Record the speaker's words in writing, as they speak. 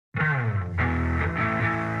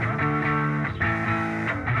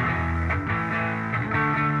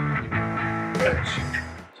Cheers.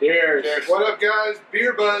 Cheers. Cheers. What up, guys?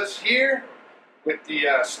 BierBuzz here with the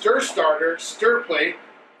Stir Starter Stir Plate.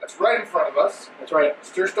 That's right in front of us. That's right.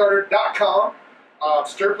 StirStarter.com.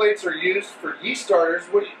 Stir plates are used for yeast starters.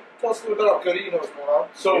 Tell us a little bit about Cody. You know what's going on.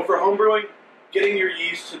 So for homebrewing, getting your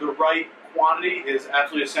yeast to the right quantity is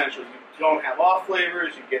absolutely essential. You don't have off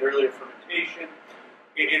flavors. You get earlier fermentation.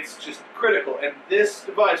 It's just critical. And this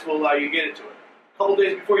device will allow you to get it to it. A couple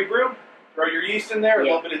days before you brew, throw your yeast in there, a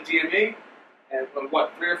little bit of DME, and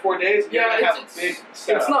what, 3 or 4 days? Yeah,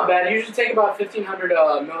 it's not bad. You usually take about 1,500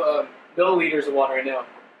 milliliters of water. I know,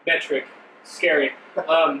 metric, scary. Do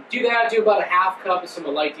that. Do about a half cup of some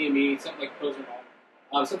light DME, something like Pilsner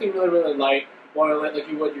malt. Something really, really light. Boil it like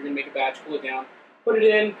you would. You're gonna make a batch. Cool it down. Put it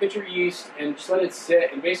in. Pitch your yeast, and just let it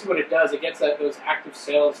sit. And basically, what it does, it gets those active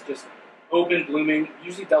cells just open, blooming.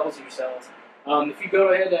 Usually doubles your cells. If you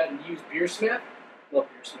go ahead and use BeerSmith, love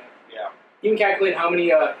BeerSmith. Yeah. You can calculate how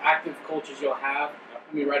many active cultures you'll have.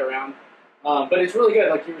 I mean, right around. But it's really good.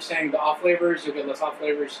 Like you were saying, the off flavors, you'll get less off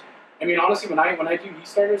flavors. I mean, honestly, when I do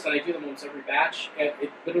yeast starters, and I do them almost every batch,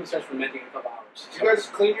 it literally starts fermenting in a couple hours. Do you guys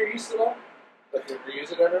clean your yeast at all? Like you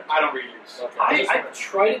reuse it ever? I don't reuse. Okay. I've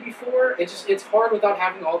tried it before. It's hard without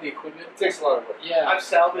having all the equipment. It takes a lot of work. Yeah. I've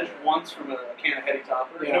salvaged once from a can of Heady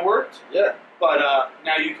Topper, and it worked. Yeah. But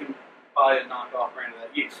now you can buy a knockoff brand of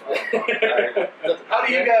that yeast. So how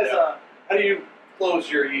do you guys? How do you close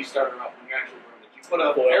your yeast starter up when you actually brew it? You put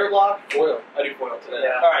a airlock? Foil. I do foil today.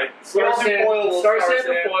 Yeah. All right. Star sand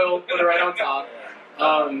the foil. Put it right on top.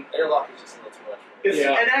 Airlock is just a little too much.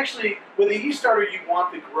 And actually, with a yeast starter, you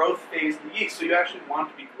want the growth phase of the yeast, so you actually want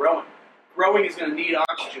it to be growing. Growing is going to need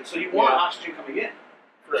oxygen, so you want oxygen coming in.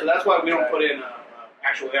 Correct. So that's why we don't put in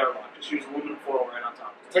actual airlock. Just use aluminum foil right on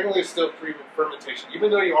top. Technically, it's still pre-fermentation. Even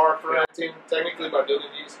though you are fermenting, technically by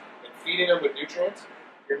building yeast and feeding them with nutrients,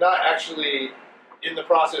 you're not actually in the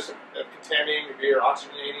process of contaminating your beer,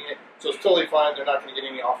 oxygenating it. So it's totally fine. They're not going to get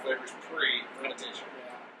any off flavors pre-fermentation.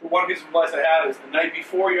 The one piece of advice I have is the night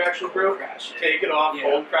before you actually brew, take it off,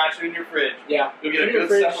 cold crash it in your fridge. Yeah. You'll get a good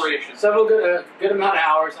separation. Several good amount of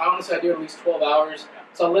hours. Honestly, I do at least 12 hours.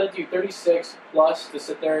 So I'll let it do 36 plus to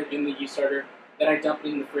sit there in the yeast starter. Then I dump it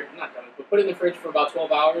in the fridge. Not dump it, but put it in the fridge for about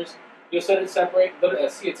 12 hours. You'll set it separate,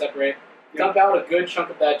 see it separate. Dump out a good chunk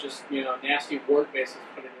of that just, nasty wort base is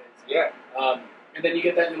what it is. Yeah. And then you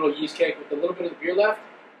get that little yeast cake with a little bit of the beer left.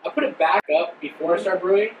 I put it back up before I start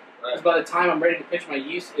brewing. Because by the time I'm ready to pitch my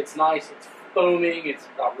yeast, it's nice, it's foaming, it's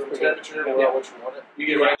about room temperature, what you want it. You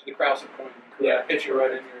get right to the Krauser point, pitch it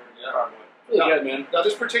right in your carboy. Really good, man. Now,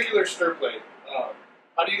 this particular stir plate,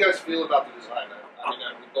 how do you guys feel about the design? I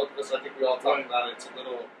mean, both of us, I think we all talked about it. It's a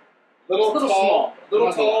little tall, and a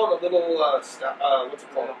little, what's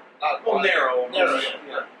it called? Narrow.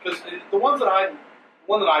 Because the one that I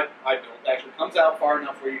built actually comes out far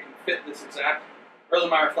enough where you can fit this exact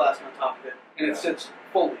Elenmeyer Flask on top of it, and it sits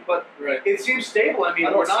fully. But it seems stable. I mean,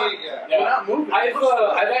 we're not moving.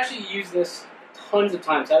 I've actually used this tons of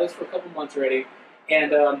times. I had this for a couple months already.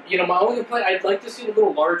 And, my only complaint, I'd like to see it a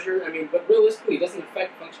little larger. I mean, but realistically, it doesn't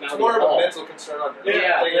affect functionality. It's more of a mental concern on your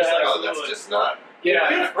that's just not.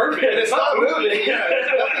 It's perfect. It's not moving.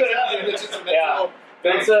 It's just a mental.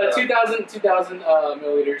 It's 2,000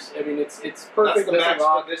 milliliters. I mean, it's perfect. That's the max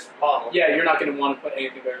for this bottle. Yeah, you're not going to want to put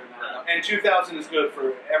anything better than that. And 2,000 is good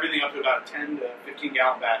for everything up to about a 10 to 15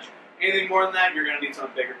 gallon batch. Anything more than that, you're going to need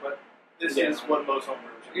something bigger. But this is what most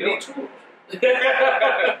homebrewers are doing. You need tools.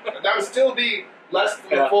 That would still be less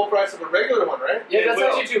than the full price of a regular one, right? Yeah, that's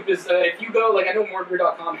actually true. Because if you go, I know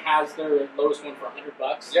morebeer.com has their lowest one for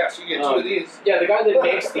 $100. Yeah, so you get 2 of these. Yeah, the guy that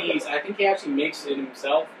makes these, I think he actually makes it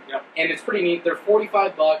himself. Yep. And it's pretty neat. They're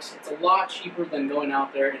 $45. It's a lot cheaper than going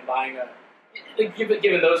out there and buying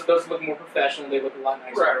given those look more professional, they look a lot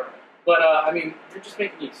nicer. Right. But I mean, you're just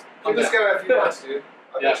making these. Give this guy a few months, dude.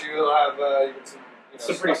 I bet you'll have even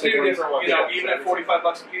some pretty different ones. Even at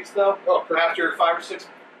 $45 a piece, though. After 5 or 6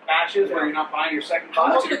 batches where you're not buying your second How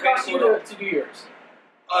box. much did it cost you to do yours?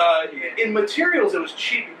 In materials, it was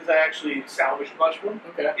cheap because I actually salvaged a bunch of them.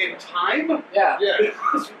 Okay. In time, it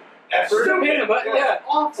was effort.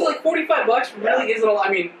 So like $45 really isn't a lot. I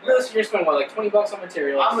mean, realistically, you're spending like $20 on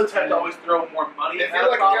materials. I'm the type to always throw more money. If you're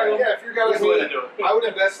like if you're going to I would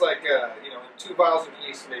invest like 2 vials of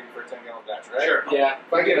yeast maybe for a 10-gallon batch, right? Sure. Yeah.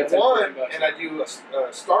 If I get one and I do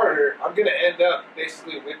a starter, I'm going to end up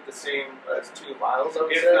basically with the same as 2 vials. I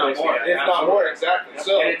would say. If not more, exactly. Yep.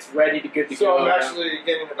 So and it's ready to good to so go. I'm actually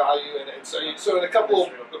getting the value, and so in a couple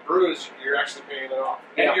of brews, you're actually paying it off.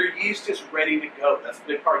 And your yeast is ready to go. That's the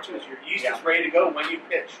big part too. Is your yeast is ready to go when you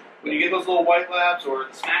pitch. when you get those little white labs or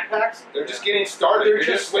the snack packs, they're just getting started. They're You're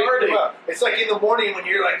just waking starting. them up. It's like in the morning when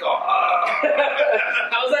you're like,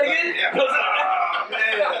 How's that again? Yeah. Oh,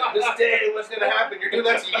 man, this day, what's going to happen? You're doing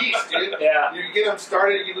that to yeast, dude. Yeah. You get them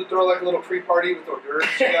started, you throw like a little pre-party with hors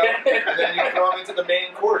d'oeuvres, you know, and then you throw them into the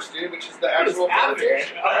main course, dude, which is the actual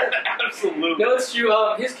fermentation. Absolutely. No, it's true.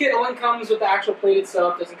 His kit only comes with the actual plate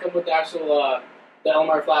itself. Doesn't come with the actual the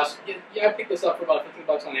Elenmeyer Flask. Yeah, I picked this up for about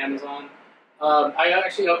 $15 on Amazon. I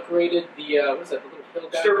actually upgraded the what is that? The little pill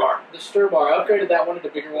guy? StirBar. The StirBar. I upgraded that one to the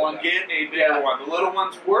bigger one. Get a bigger one. The little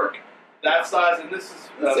ones work that size, and this is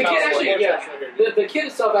The kit actually, the kit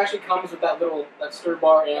itself actually comes with that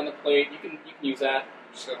StirBar and the plate. You can use that.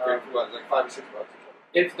 Just upgrade for what, like $5 or $6 or something?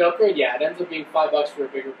 It's the upgrade. Yeah, it ends up being $5 for a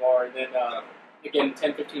bigger bar, and then again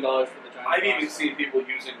 $10-15 for the giant. I've even flask. seen people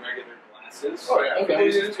using regular glasses. Oh yeah.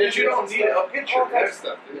 Okay. Because you don't need a picture. All kinds of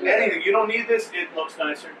stuff, dude. Anything. You don't need this. It looks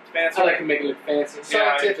nicer. It's fancy. I like to make it look fancy.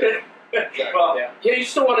 Yeah, Scientific. Exactly. Well, Yeah, you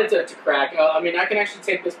just don't want it to crack. I mean, I can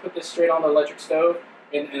actually put this straight on the electric stove,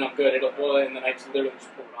 and I'm good. It'll boil it, and then I just literally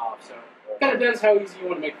just pull it off. So it kind of depends how easy you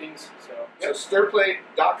want to make things. So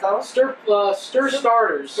stirplate.com? Stir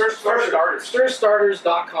Starters.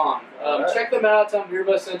 StirStarters.com. Alright. Check them out. Tell them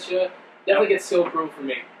BierBuzz sent you. Definitely get seal proof for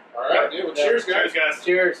me. All right, dude. Well, cheers, guys. Cheers, guys.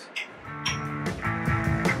 Cheers.